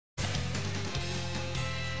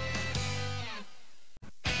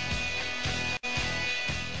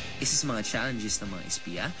Isa sa mga challenges ng mga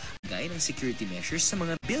espiya, gaya ng security measures sa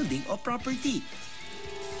mga building o property.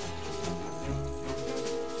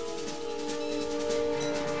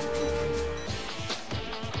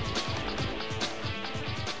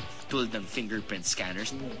 Tulad ng fingerprint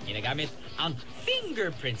scanners. Ginagamit ang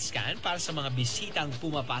fingerprint scan para sa mga bisitang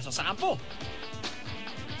pumapasok sa kampo.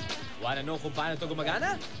 Wanna know kung paano ito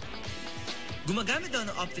gumagana? Gumagamit daw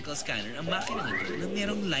ng optical scanner ang makina nito na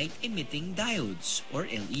mayroong light-emitting diodes or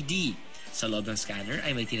LED. Sa loob ng scanner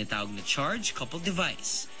ay may tinatawag na Charge Coupled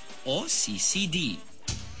Device o CCD.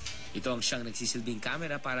 Ito ang siyang nagsisilbing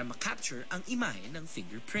camera para makapture ang imahe ng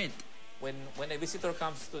fingerprint. When a visitor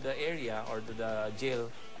comes to the area or to the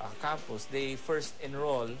jail campus, they first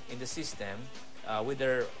enroll in the system with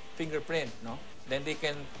their fingerprint, no? Then they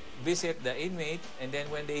can visit the inmate, and then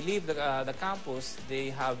when they leave the campus,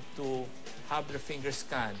 they have to have their fingers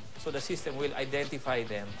scanned. So the system will identify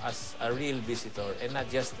them as a real visitor and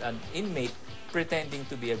not just an inmate pretending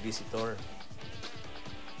to be a visitor.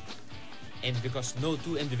 And because no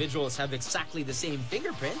two individuals have exactly the same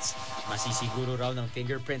fingerprints, masisiguro raw ng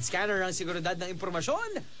fingerprint scanner ang seguridad ng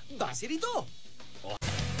impormasyon base rito.